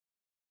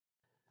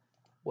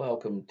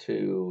Welcome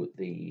to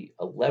the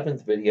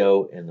 11th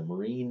video in the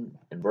Marine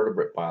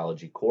Invertebrate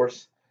Biology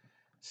course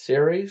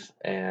series,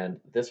 and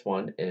this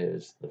one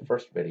is the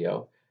first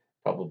video,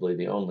 probably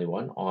the only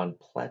one, on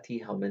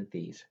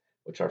Platyhelminthes,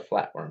 which are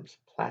flatworms.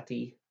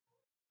 Platy,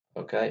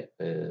 okay,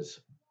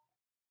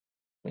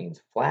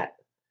 means flat,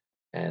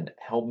 and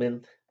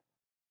helminth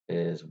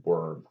is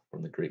worm,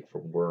 from the Greek for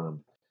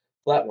worm.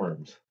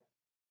 Flatworms.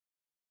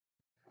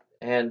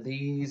 And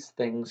these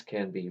things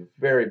can be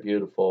very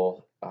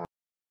beautiful.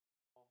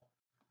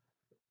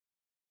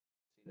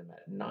 See them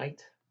at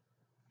night.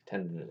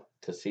 Tend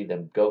to see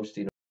them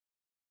ghosting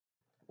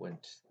when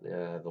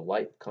the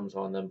light comes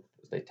on them.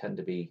 They tend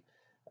to be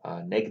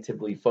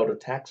negatively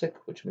phototaxic,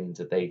 which means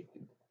that they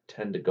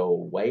tend to go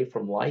away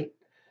from light.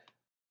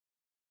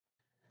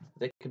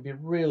 They can be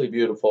really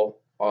beautiful,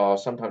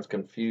 sometimes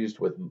confused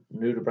with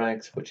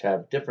nudibranchs, which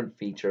have different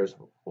features.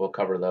 We'll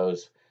cover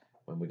those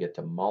when we get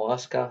to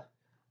mollusca,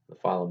 the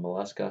phylum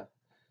mollusca.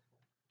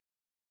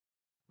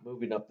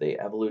 Moving up the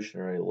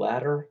evolutionary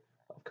ladder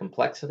of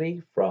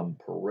complexity from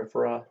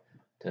porifera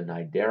to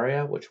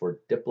cnidaria, which were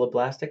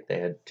diploblastic. They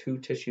had two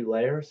tissue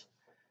layers.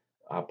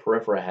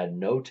 Porifera had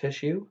no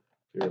tissue,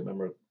 if you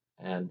remember,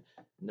 and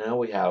now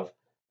we have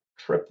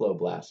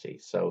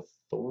triploblasty, so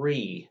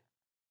three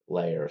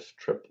layers,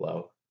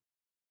 triplo,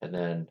 and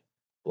then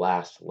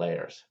blast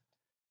layers.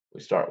 We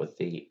start with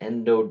the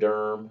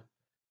endoderm,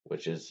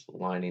 which is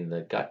lining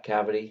the gut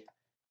cavity,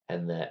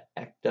 and the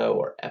ecto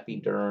or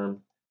epiderm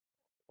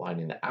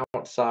lining the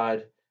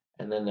outside,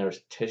 and then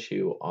there's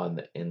tissue on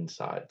the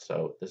inside.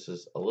 So this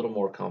is a little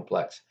more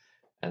complex,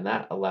 and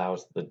that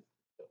allows the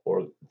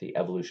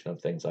evolution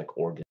of things like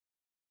organs.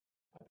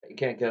 You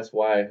can't guess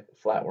why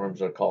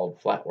flatworms are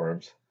called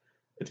flatworms.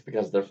 It's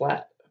because they're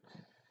flat.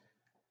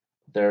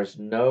 There's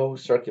no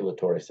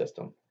circulatory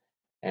system,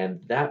 and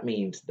that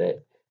means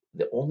that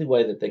the only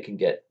way that they can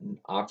get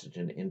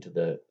oxygen into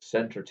the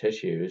center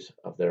tissues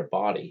of their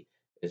body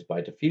is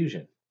by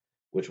diffusion,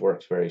 which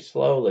works very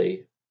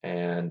slowly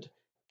and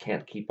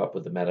can't keep up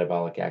with the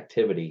metabolic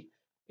activity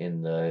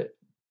in the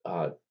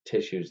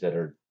tissues that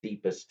are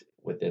deepest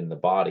within the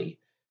body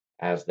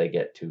as they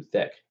get too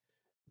thick.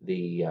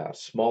 The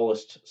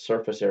smallest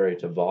surface area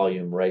to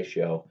volume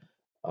ratio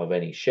of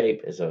any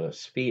shape is a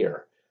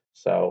sphere.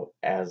 So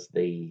as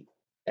you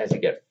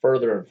get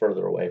further and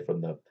further away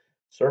from the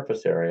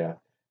surface area,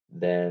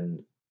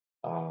 then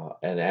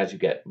and as you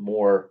get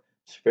more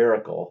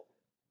spherical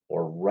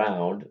or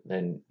round,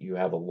 then you've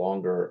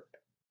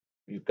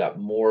got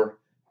more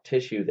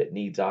tissue that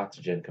needs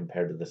oxygen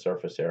compared to the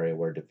surface area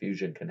where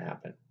diffusion can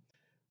happen.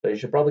 So you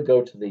should probably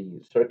go to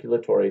the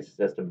circulatory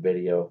system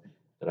video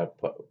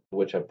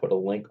which I put a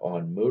link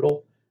on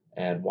Moodle,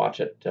 and watch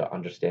it to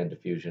understand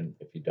diffusion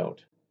if you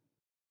don't.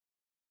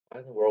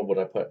 Why in the world would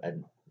I put a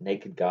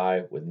naked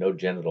guy with no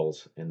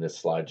genitals in this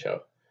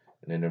slideshow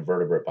in an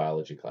invertebrate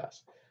biology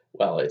class?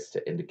 Well, it's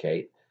to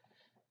indicate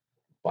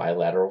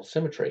bilateral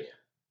symmetry.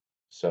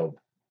 So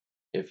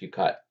if you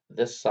cut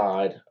this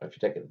side, or if you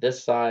take it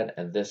this side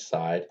and this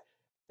side,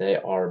 they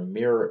are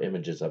mirror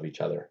images of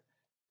each other.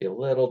 Be a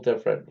little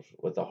different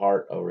with the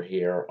heart over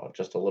here, or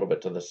just a little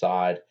bit to the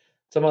side.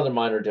 Some other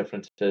minor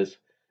differences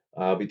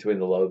between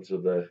the lobes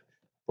of the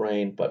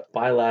brain, but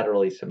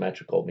bilaterally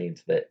symmetrical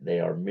means that they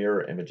are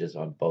mirror images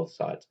on both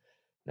sides.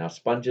 Now,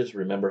 sponges,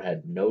 remember,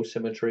 had no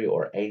symmetry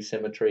or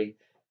asymmetry,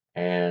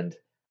 and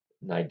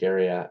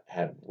cnidaria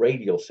had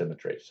radial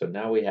symmetry. So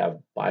now we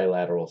have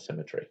bilateral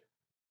symmetry.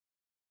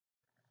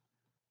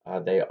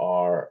 They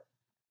are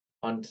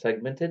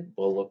unsegmented.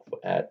 We'll look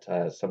at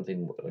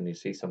something when you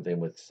see something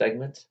with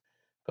segments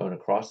going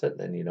across it,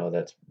 then you know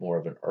that's more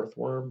of an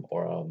earthworm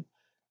or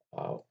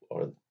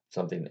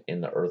something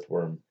in the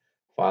earthworm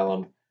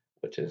phylum,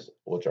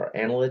 which are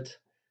annelids,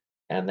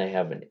 and they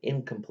have an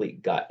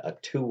incomplete gut, a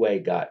two-way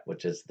gut,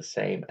 which is the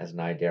same as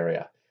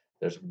cnidaria.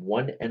 There's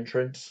one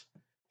entrance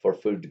for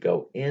food to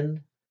go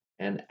in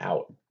and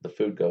out. The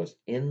food goes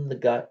in the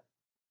gut,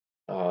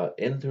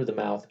 in through the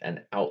mouth,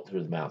 and out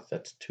through the mouth.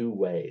 That's two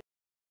ways.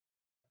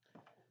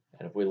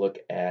 And if we look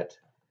at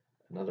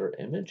another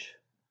image,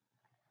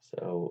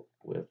 so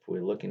if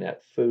we're looking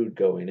at food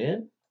going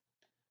in,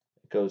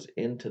 it goes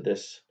into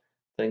this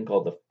thing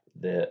called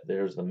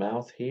there's the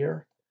mouth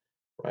here,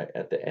 right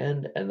at the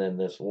end, and then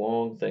this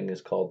long thing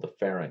is called the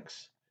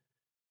pharynx.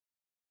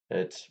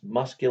 It's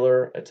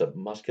muscular. It's a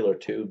muscular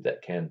tube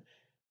that can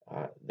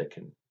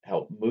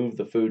help move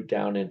the food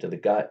down into the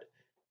gut,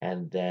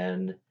 and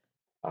then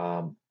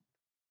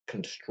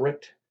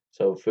constrict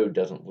so food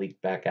doesn't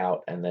leak back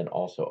out, and then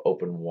also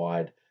open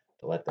wide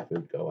to let the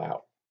food go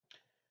out.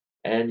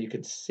 And you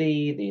can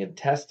see the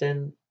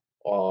intestine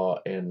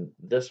in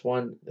this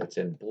one that's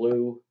in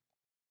blue.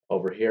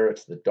 Over here,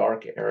 it's the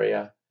dark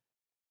area.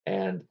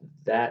 And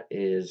that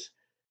is,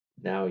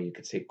 now you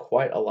can see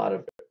quite a lot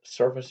of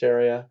surface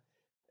area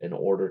in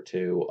order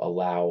to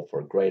allow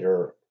for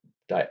greater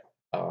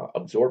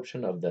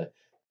absorption of the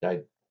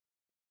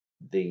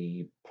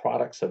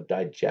products of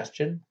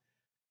digestion.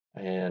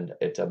 And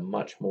it's a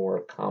much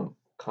more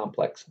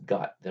complex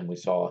gut than we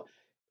saw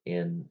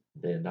in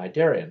the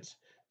cnidarians.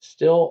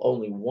 Still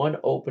only one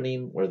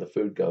opening where the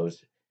food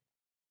goes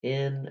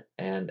in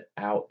and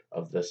out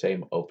of the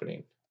same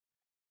opening.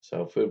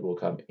 So food will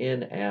come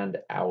in and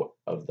out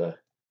of the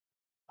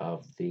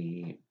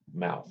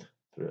mouth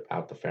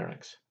throughout the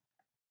pharynx.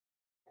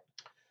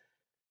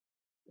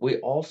 We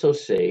also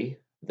see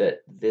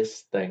that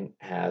this thing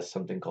has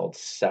something called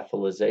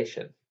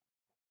cephalization,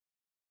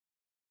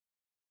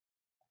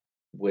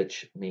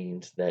 which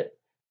means that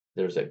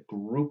there's a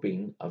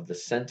grouping of the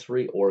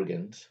sensory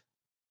organs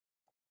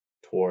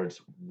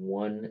towards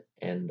one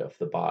end of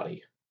the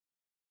body.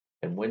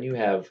 And when you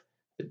have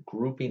the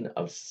grouping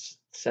of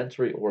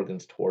sensory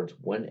organs towards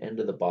one end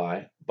of the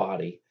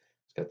body,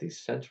 it's got these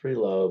sensory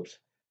lobes,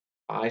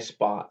 eye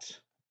spots,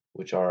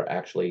 which are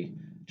actually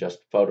just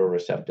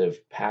photoreceptive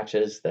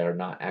patches. They're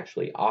not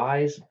actually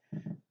eyes,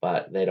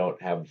 but they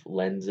don't have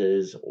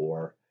lenses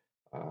or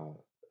uh,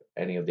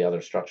 any of the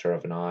other structure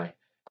of an eye.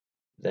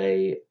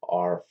 They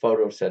are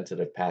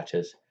photosensitive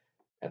patches,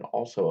 and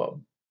also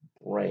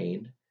a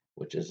brain,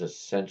 which is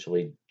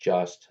essentially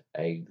just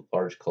a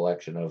large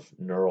collection of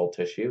neural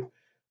tissue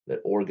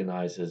that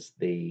organizes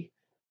the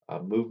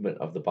movement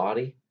of the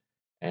body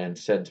and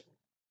sends,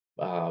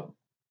 uh,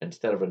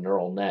 instead of a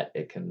neural net,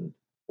 it can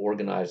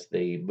organize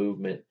the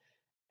movement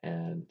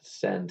and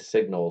send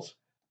signals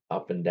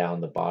up and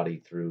down the body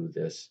through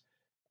this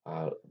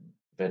uh,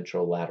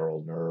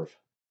 ventrolateral nerve.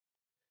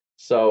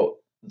 So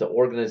the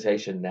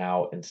organization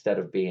now, instead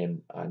of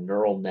being a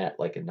neural net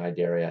like in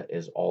Cnidaria,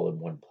 is all in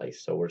one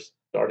place. So we're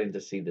starting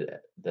to see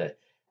the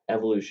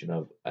evolution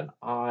of an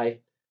eye,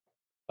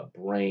 a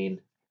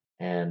brain,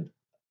 and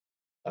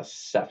a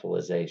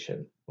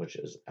cephalization, which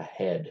is a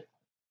head.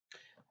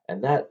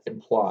 And that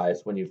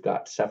implies when you've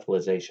got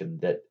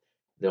cephalization that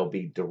there'll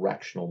be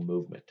directional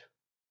movement.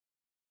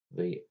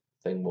 The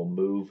thing will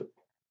move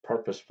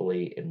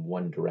purposefully in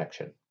one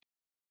direction.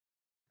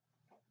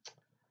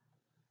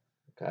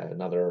 Okay,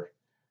 another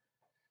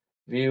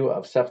view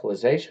of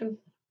cephalization.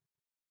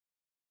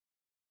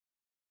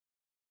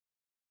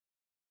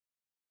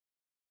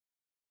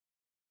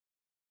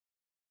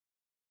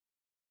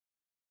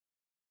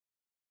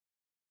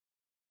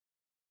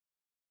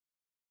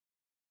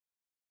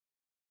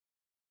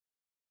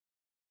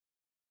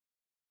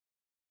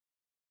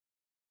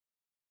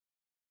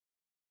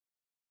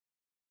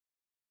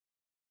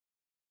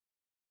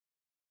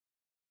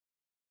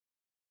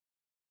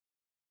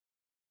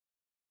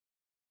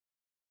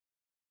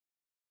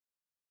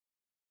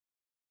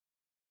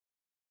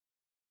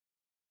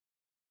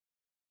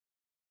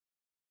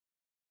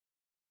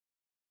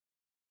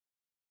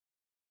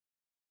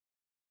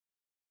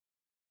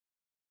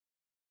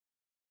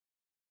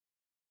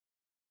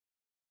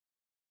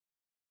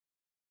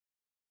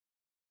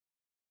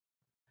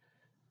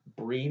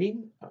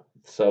 Breeding,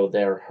 so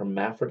they're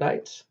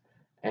hermaphrodites,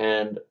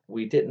 and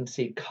we didn't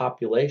see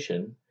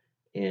copulation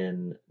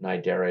in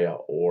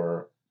Cnidaria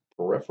or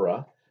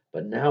Porifera,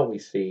 but now we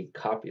see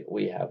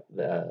we have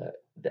the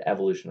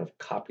evolution of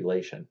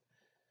copulation.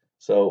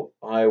 So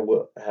I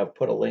have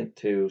put a link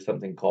to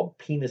something called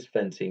penis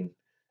fencing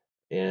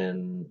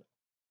in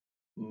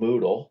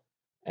Moodle,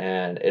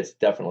 and it's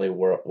definitely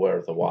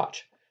worth a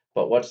watch.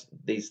 But what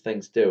these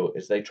things do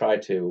is they try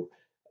to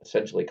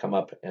essentially come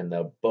up, and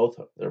they're both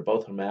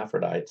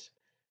hermaphrodites.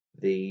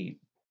 The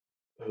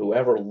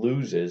Whoever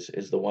loses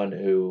is the one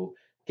who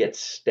gets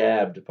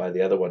stabbed by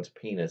the other one's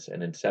penis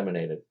and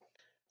inseminated.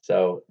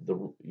 So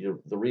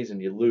the reason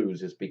you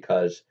lose is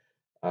because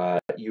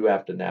you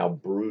have to now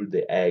brood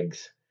the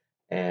eggs,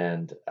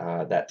 and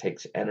that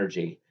takes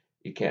energy.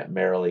 You can't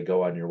merrily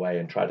go on your way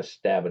and try to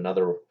stab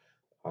another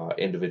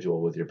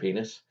individual with your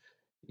penis.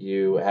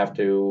 You have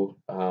to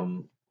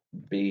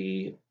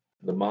be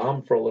the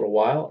mom for a little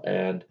while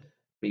and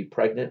be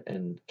pregnant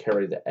and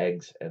carry the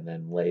eggs and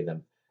then lay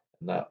them.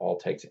 And that all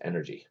takes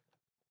energy.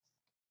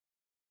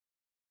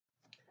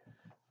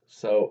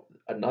 So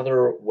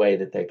another way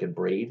that they can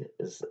breed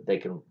is they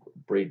can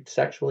breed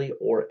sexually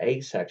or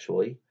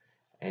asexually.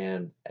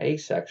 And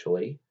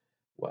asexually,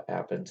 what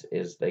happens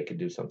is they can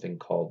do something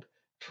called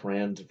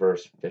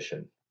transverse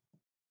fission.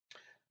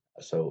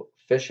 So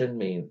fission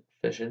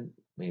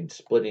means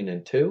splitting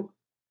in two,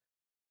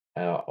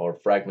 or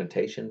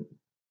fragmentation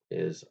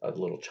is a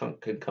little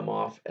chunk can come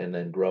off and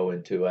then grow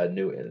into a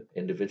new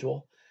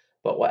individual.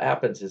 But what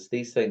happens is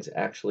these things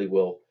actually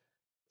will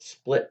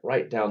split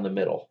right down the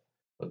middle.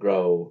 They'll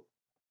grow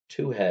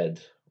two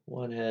heads,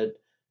 one head,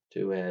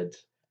 two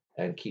heads,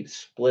 and keep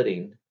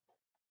splitting,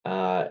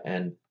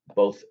 and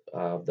both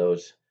of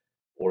those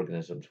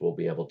organisms will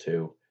be able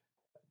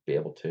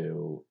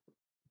to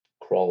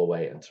crawl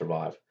away and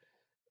survive.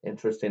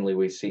 Interestingly,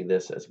 we see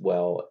this as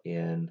well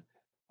in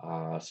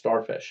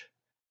starfish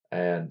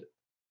and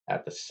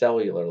at the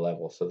cellular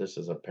level. So this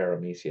is a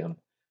paramecium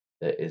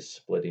that is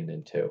splitting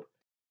in two.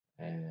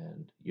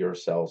 And your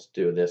cells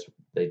do this.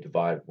 They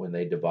divide when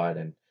they divide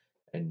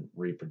and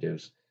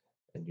reproduce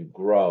and you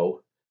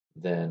grow,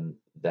 then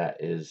that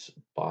is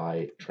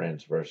by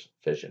transverse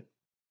fission.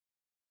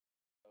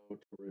 So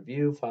to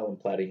review Phylum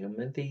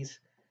Platyhelminthes,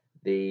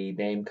 the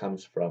name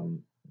comes from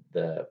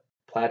the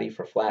platy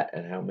for flat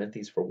and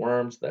helminthes for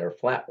worms. They're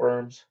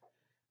flatworms.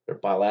 They're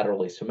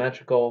bilaterally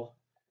symmetrical.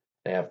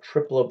 They have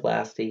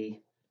triploblasty,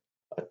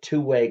 a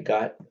two-way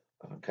gut.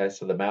 Okay,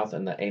 so the mouth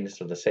and the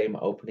anus are the same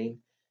opening.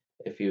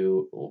 If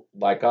you,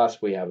 like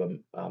us, we have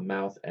a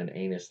mouth and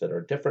anus that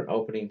are different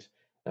openings.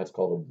 That's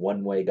called a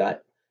one-way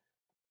gut.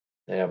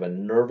 They have a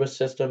nervous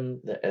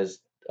system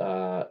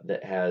that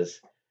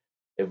has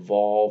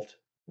evolved,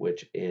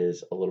 which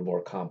is a little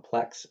more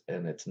complex,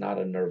 and it's not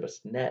a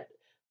nervous net,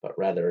 but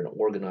rather an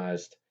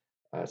organized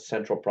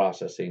central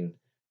processing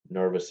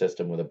nervous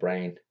system with a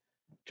brain,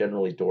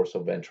 generally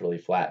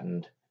dorsoventrally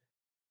flattened.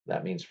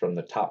 That means from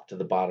the top to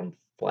the bottom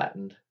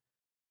flattened,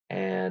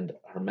 and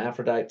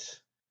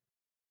hermaphrodites,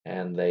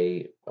 and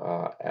they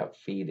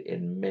feed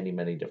in many,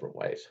 many different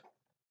ways.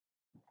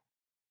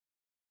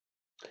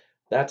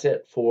 That's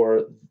it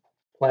for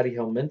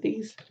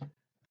Platyhelminthes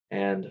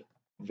and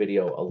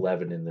video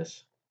 11 in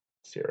this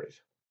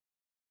series.